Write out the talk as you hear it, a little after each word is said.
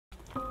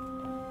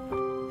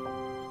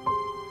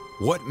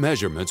What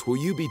measurements will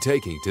you be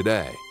taking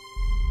today?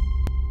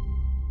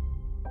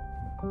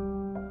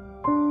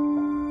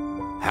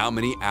 How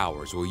many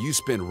hours will you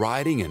spend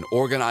writing and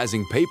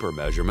organizing paper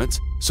measurements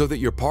so that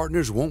your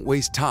partners won't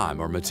waste time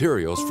or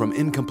materials from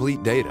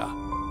incomplete data?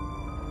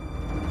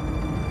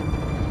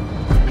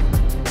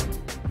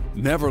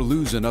 Never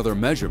lose another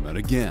measurement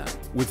again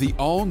with the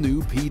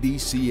all-new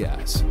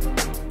PD-CS.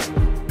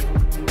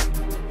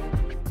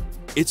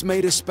 It's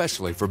made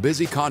especially for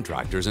busy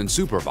contractors and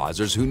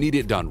supervisors who need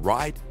it done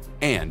right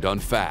and done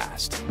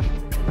fast.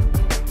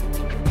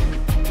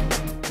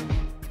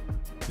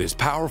 This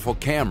powerful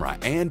camera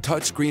and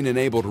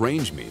touchscreen-enabled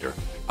range meter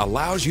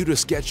allows you to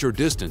sketch your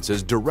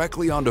distances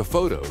directly onto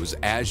photos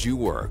as you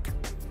work.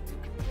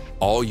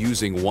 All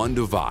using one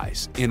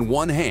device, in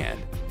one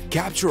hand,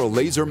 capture a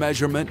laser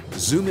measurement,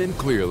 zoom in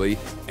clearly,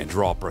 and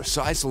draw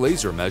precise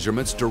laser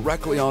measurements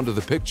directly onto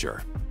the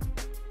picture.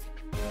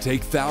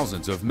 Take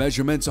thousands of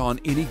measurements on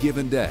any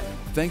given day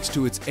thanks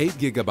to its 8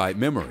 GB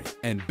memory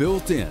and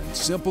built-in,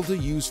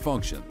 simple-to-use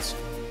functions.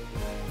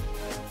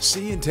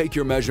 See and take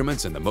your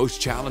measurements in the most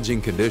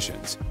challenging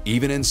conditions,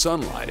 even in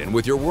sunlight and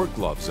with your work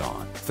gloves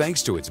on,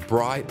 thanks to its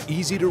bright,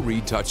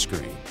 easy-to-read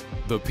touchscreen.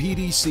 The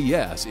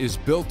PD-CS is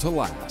built to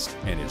last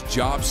and is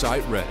job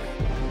site ready.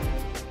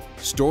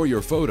 Store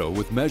your photo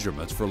with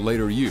measurements for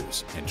later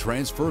use and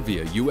transfer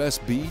via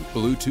USB,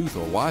 Bluetooth,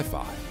 or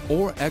Wi-Fi,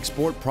 or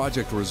export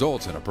project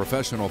results in a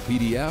professional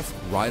PDF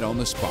right on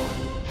the spot.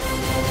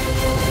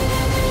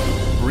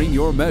 Bring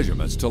your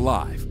measurements to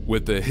life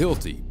with the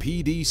Hilti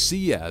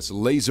PD-CS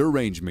Laser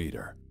Range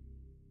Meter.